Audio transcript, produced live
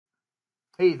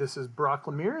Hey, this is Brock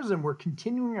Lemires, and we're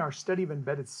continuing our study of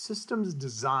embedded systems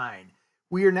design.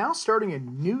 We are now starting a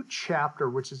new chapter,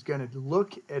 which is going to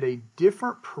look at a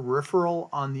different peripheral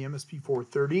on the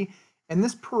MSP430, and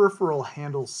this peripheral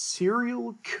handles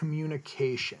serial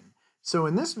communication. So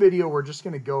in this video, we're just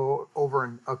going to go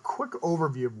over a quick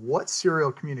overview of what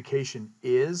serial communication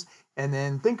is, and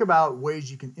then think about ways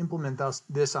you can implement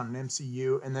this on an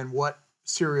MCU, and then what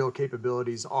serial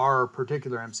capabilities our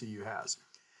particular MCU has.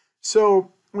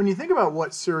 So when you think about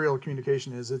what serial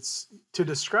communication is, it's to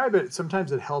describe it,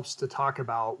 sometimes it helps to talk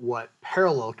about what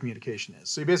parallel communication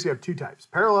is. So you basically have two types,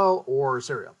 parallel or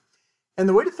serial. And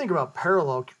the way to think about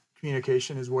parallel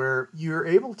communication is where you're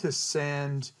able to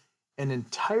send an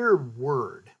entire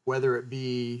word, whether it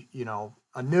be,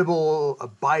 a nibble, a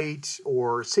byte,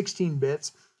 or 16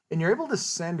 bits, and you're able to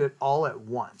send it all at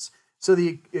once. So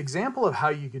the example of how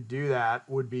you could do that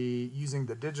would be using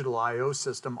the digital I/O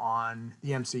system on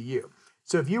the MCU.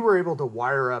 So if you were able to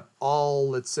wire up all,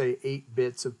 let's say, 8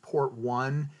 bits of port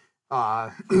 1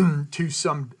 to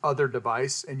some other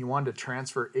device, and you wanted to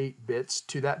transfer 8 bits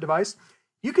to that device,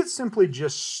 you could simply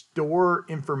just store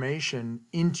information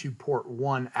into port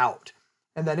 1 out.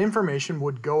 And that information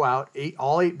would go out,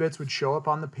 all 8 bits would show up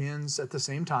on the pins at the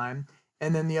same time,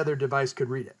 and then the other device could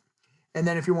read it. And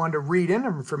then if you wanted to read in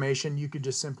information, you could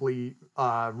just simply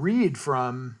read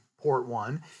from port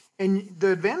 1. And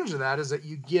the advantage of that is that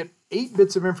you get 8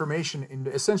 bits of information in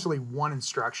essentially one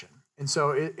instruction. And so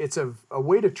it's a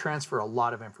way to transfer a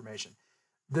lot of information.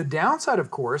 The downside,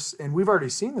 of course, and we've already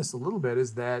seen this a little bit,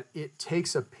 is that it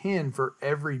takes a pin for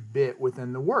every bit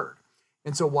within the word.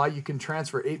 And so while you can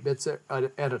transfer 8 bits at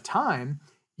a time,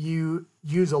 you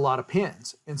use a lot of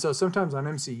pins. And so sometimes on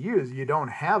MCUs, you don't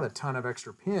have a ton of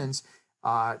extra pins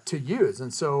to use.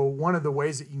 And so one of the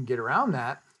ways that you can get around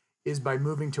that is by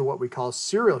moving to what we call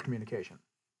serial communication.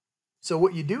 So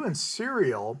what you do in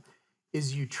serial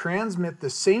is you transmit the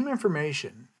same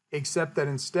information, except that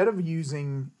instead of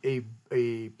using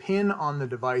a pin on the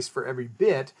device for every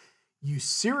bit, you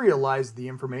serialize the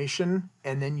information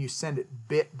and then you send it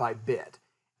bit by bit.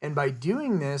 And by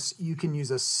doing this, you can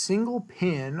use a single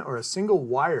pin or a single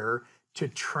wire to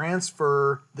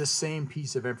transfer the same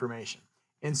piece of information.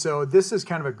 And so this is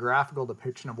kind of a graphical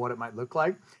depiction of what it might look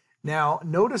like. Now,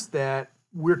 notice that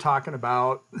we're talking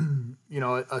about,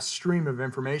 a stream of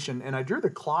information, and I drew the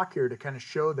clock here to kind of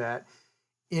show that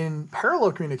in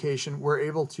parallel communication, we're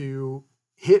able to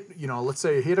hit, let's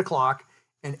say hit a clock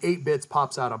and 8 bits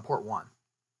pops out on port 1.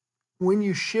 When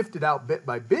you shift it out bit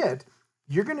by bit,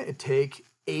 you're going to take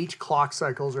 8 clock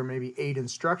cycles or maybe 8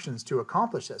 instructions to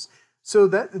accomplish this. So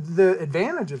that the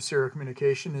advantage of serial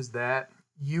communication is that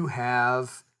you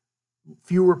have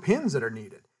fewer pins that are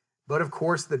needed. But of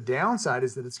course, the downside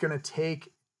is that it's going to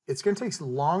take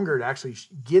longer to actually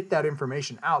get that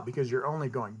information out because you're only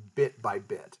going bit by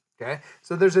bit. Okay,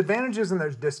 so there's advantages and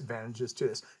there's disadvantages to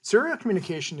this. Serial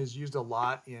communication is used a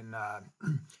lot in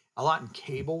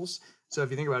cables. So if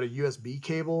you think about a USB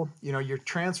cable, you're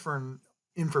transferring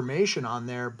information on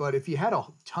there, but if you had a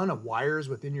ton of wires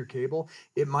within your cable,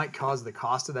 it might cause the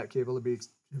cost of that cable to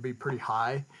be pretty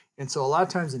high. And so a lot of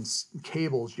times in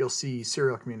cables, you'll see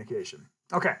serial communication.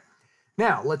 Okay,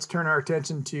 now let's turn our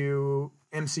attention to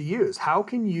MCUs. How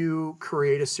can you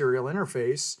create a serial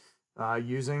interface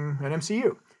using an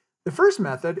MCU? The first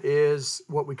method is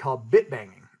what we call bit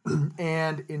banging.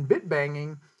 And in bit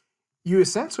banging, you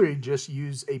essentially just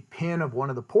use a pin of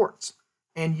one of the ports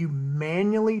and you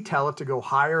manually tell it to go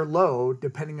high or low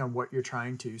depending on what you're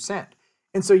trying to send.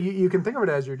 And so you can think of it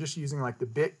as you're just using like the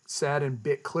bit set and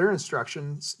bit clear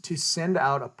instructions to send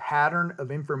out a pattern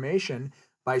of information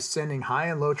by sending high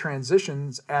and low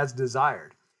transitions as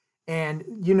desired. And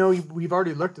we've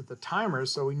already looked at the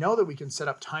timers, so we know that we can set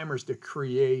up timers to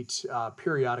create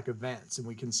periodic events, and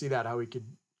we can see that how we could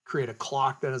create a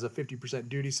clock that has a 50%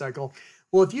 duty cycle.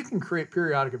 Well, if you can create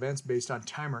periodic events based on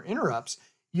timer interrupts,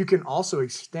 you can also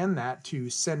extend that to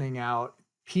sending out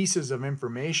pieces of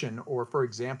information, or for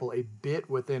example, a bit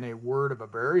within a word of a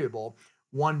variable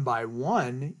one by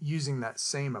one using that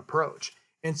same approach.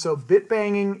 And so bit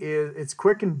banging it's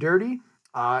quick and dirty,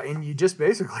 and you just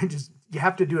basically you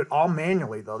have to do it all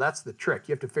manually though. That's the trick.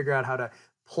 You have to figure out how to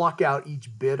pluck out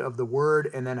each bit of the word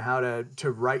and then how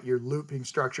to write your looping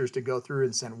structures to go through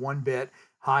and send one bit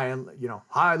high and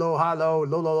high, low, low,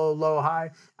 low, low, high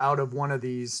out of one of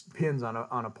these pins on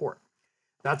a port.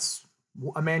 That's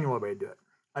a manual way to do it.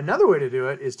 Another way to do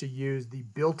it is to use the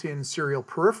built-in serial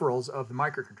peripherals of the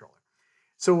microcontroller.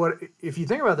 So if you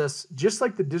think about this, just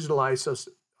like the digital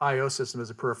I/O system is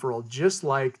a peripheral, just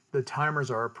like the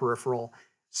timers are a peripheral,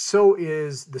 so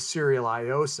is the serial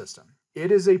I/O system.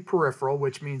 It is a peripheral,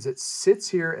 which means it sits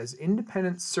here as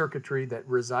independent circuitry that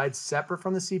resides separate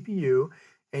from the CPU,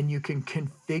 and you can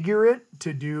configure it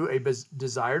to do a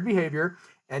desired behavior,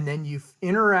 and then you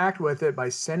interact with it by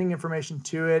sending information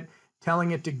to it,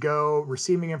 telling it to go,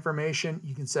 receiving information.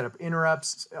 You can set up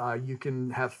interrupts, you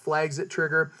can have flags that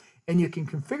trigger, and you can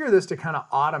configure this to kind of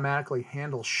automatically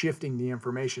handle shifting the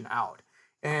information out.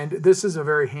 And this is a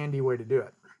very handy way to do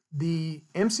it. The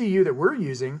MCU that we're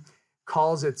using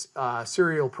calls its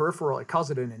serial peripheral, it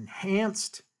calls it an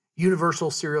enhanced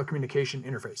universal serial communication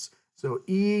interface. So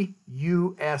EUSCI,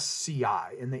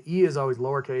 and the E is always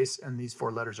lowercase and these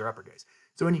 4 letters are uppercase.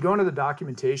 So when you go into the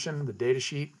documentation, the data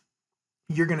sheet,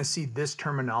 you're going to see this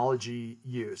terminology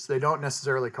used. They don't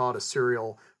necessarily call it a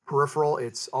serial peripheral.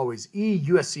 It's always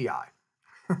EUSCI.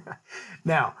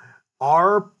 Now,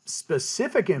 our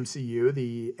specific MCU,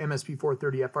 the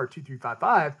MSP430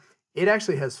 FR2355, it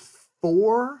actually has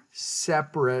 4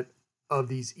 separate of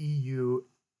these EUSCIs.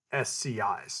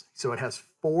 So it has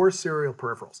 4 serial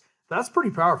peripherals. That's pretty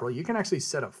powerful. You can actually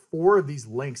set up 4 of these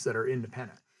links that are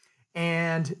independent.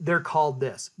 And they're called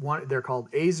this. They're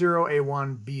called A0,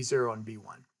 A1, B0, and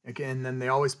B1. Okay, and then they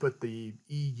always put the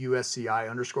EUSCI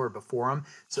underscore before them.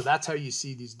 So that's how you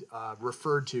see these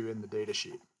referred to in the data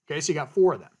sheet. Okay, so you got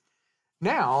 4 of them.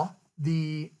 Now,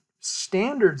 the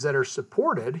standards that are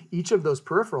supported, each of those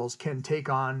peripherals can take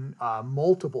on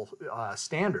multiple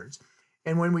standards.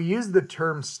 And when we use the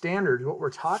term standard, what we're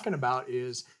talking about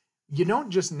is you don't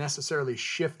just necessarily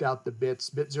shift out the bits,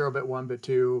 bit 0, bit 1, bit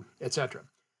 2, etc.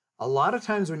 A lot of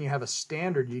times when you have a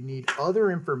standard, you need other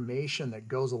information that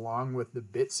goes along with the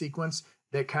bit sequence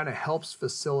that kind of helps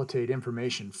facilitate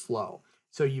information flow.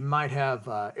 So you might have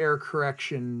error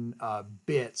correction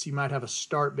bits, you might have a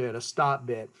start bit, a stop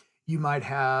bit, you might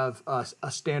have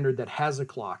a standard that has a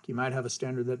clock, you might have a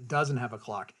standard that doesn't have a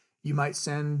clock, you might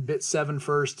send bit 7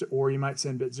 first, or you might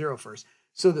send bit 0 first.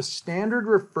 So the standard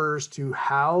refers to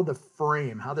how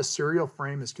the serial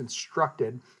frame is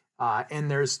constructed.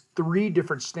 And there's 3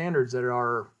 different standards that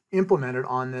are implemented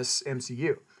on this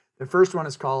MCU. The first one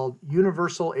is called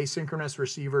Universal Asynchronous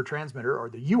Receiver Transmitter, or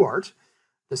the UART.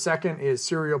 The second is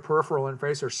Serial Peripheral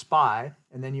Interface, or SPI.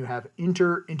 And then you have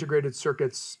Integrated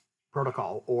Circuits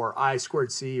Protocol, or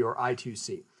I2C or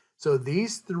I2C. So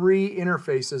these 3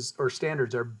 interfaces or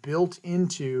standards are built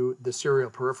into the serial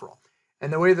peripheral.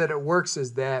 And the way that it works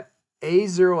is that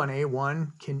A0 and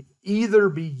A1 can either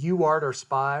be UART or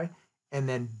SPI, and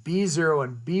then B0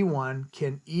 and B1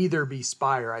 can either be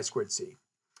SPI or I2C.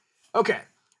 Okay,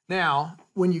 now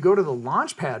when you go to the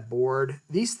Launchpad board,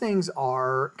 these things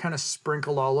are kind of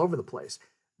sprinkled all over the place.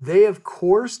 They of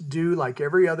course do, like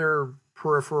every other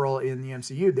peripheral in the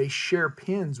MCU, they share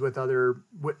pins with on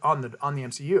the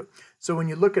MCU. So when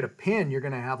you look at a pin, you're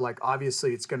going to have, like,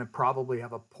 obviously it's going to probably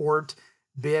have a port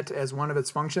bit as one of its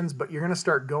functions, but you're going to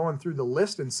start going through the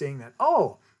list and seeing that,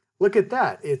 oh, look at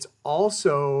that. It's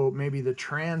also maybe the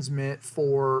transmit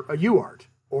for a UART,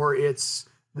 or it's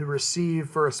the receive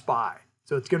for a SPI.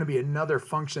 So it's going to be another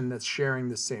function that's sharing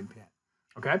the same pin.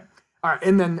 Okay. All right.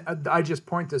 And then I just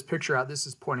point this picture out. This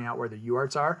is pointing out where the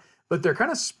UARTs are, but they're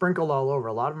kind of sprinkled all over.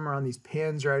 A lot of them are on these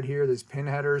pins right here, these pin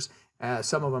headers.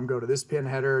 Some of them go to this pin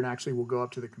header and actually will go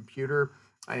up to the computer.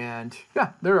 And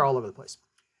yeah, they're all over the place.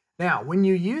 Now, when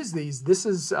you use these, this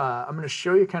is, I'm going to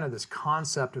show you kind of this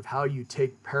concept of how you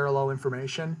take parallel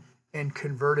information and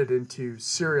convert it into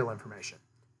serial information.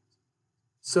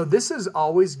 So this is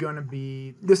always going to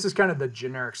be, this is kind of the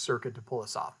generic circuit to pull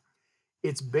this off.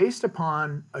 It's based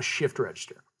upon a shift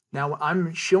register. Now,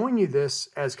 I'm showing you this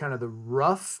as kind of the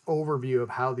rough overview of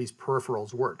how these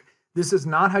peripherals work. This is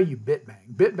not how you bit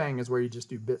bang. Bit bang is where you just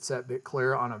do bit set, bit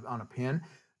clear on a pin.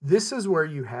 This is where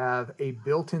you have a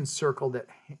built-in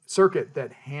circuit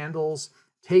that handles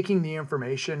taking the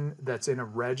information that's in a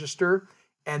register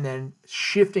and then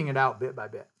shifting it out bit by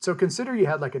bit. So consider you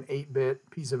had like an 8-bit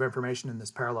piece of information in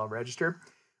this parallel register.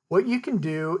 What you can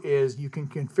do is you can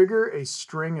configure a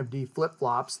string of D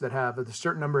flip-flops that have a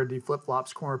certain number of D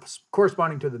flip-flops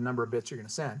corresponding to the number of bits you're going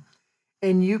to send.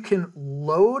 And you can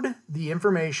load the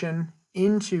information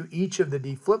into each of the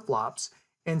D flip-flops.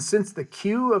 And since the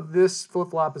Q of this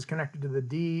flip-flop is connected to the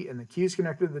D, and the Q is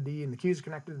connected to the D, and the Q is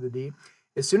connected to the D,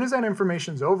 as soon as that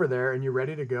information's over there and you're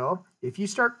ready to go, if you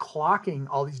start clocking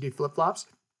all these D flip-flops,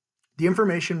 the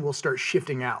information will start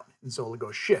shifting out. And so it'll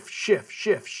go shift, shift,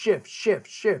 shift, shift, shift,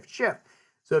 shift, shift.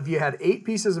 So if you had 8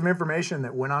 pieces of information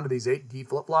that went onto these 8 D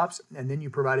flip-flops, and then you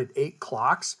provided 8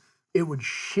 clocks, it would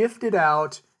shift it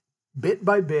out bit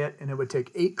by bit, and it would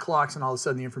take 8 clocks, and all of a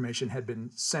sudden the information had been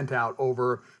sent out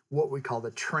over what we call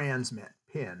the transmit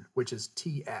pin, which is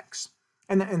TX.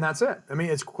 And that's it. I mean,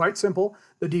 it's quite simple.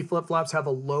 The D flip-flops have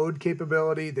a load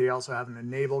capability. They also have an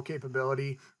enable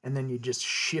capability, and then you just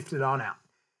shift it on out.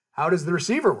 How does the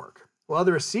receiver work? Well,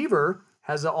 the receiver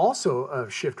has also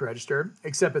a shift register,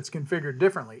 except it's configured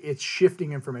differently. It's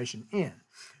shifting information in.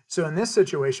 So in this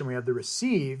situation, we have the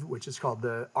receive, which is called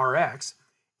the RX,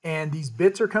 and these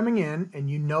bits are coming in, and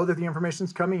you know that the information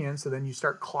is coming in, so then you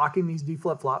start clocking these D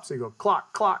flip-flops. So you go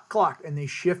clock, clock, clock, and they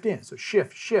shift in. So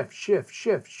shift, shift, shift,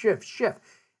 shift, shift, shift.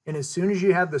 And as soon as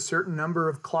you have the certain number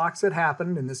of clocks that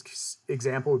happened, in this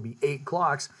example would be 8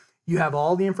 clocks, you have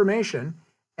all the information,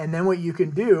 and then what you can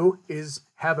do is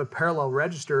have a parallel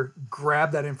register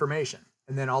grab that information,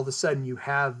 and then all of a sudden you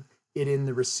have it in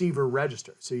the receiver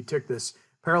register. So you took this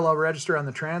parallel register on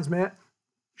the transmit,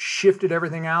 shifted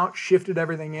everything out, shifted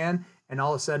everything in, and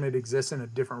all of a sudden it exists in a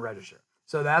different register.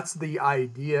 So that's the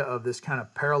idea of this kind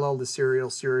of parallel to serial,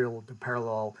 serial to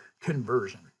parallel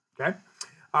conversion, okay?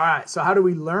 All right, so how do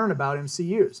we learn about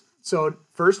MCUs? So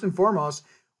first and foremost,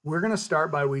 we're gonna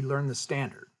start by we learn the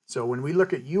standard. So when we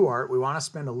look at UART, we wanna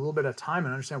spend a little bit of time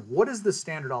and understand what is the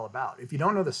standard all about. If you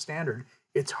don't know the standard,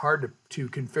 it's hard to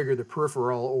configure the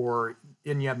peripheral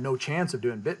and you have no chance of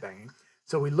doing bit banging.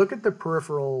 So we look at the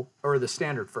peripheral or the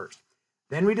standard first.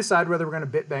 Then we decide whether we're going to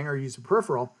bit bang or use a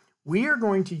peripheral. We are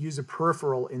going to use a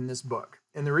peripheral in this book.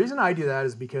 And the reason I do that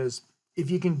is because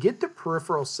if you can get the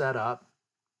peripheral set up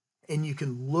and you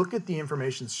can look at the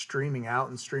information streaming out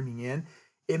and streaming in,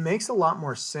 it makes a lot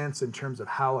more sense in terms of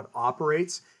how it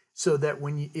operates, so that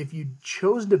if you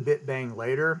chose to bit bang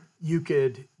later, you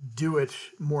could do it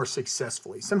more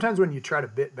successfully. Sometimes when you try to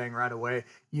bit bang right away,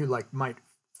 you might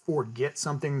forget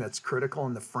something that's critical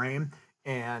in the frame,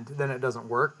 and then it doesn't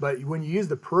work. But when you use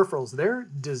the peripherals, they're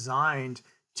designed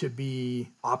to be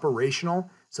operational,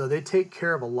 so they take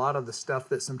care of a lot of the stuff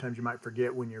that sometimes you might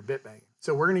forget when you're bit banging.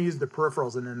 So we're going to use the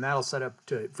peripherals, and then that'll set up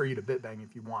for you to bit bang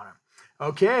if you want to.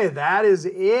 Okay, that is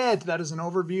it. That is an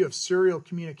overview of serial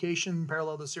communication,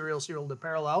 parallel to serial, serial to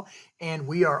parallel, and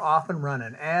we are off and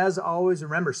running. As always,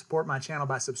 remember, support my channel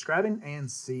by subscribing, and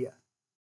see ya.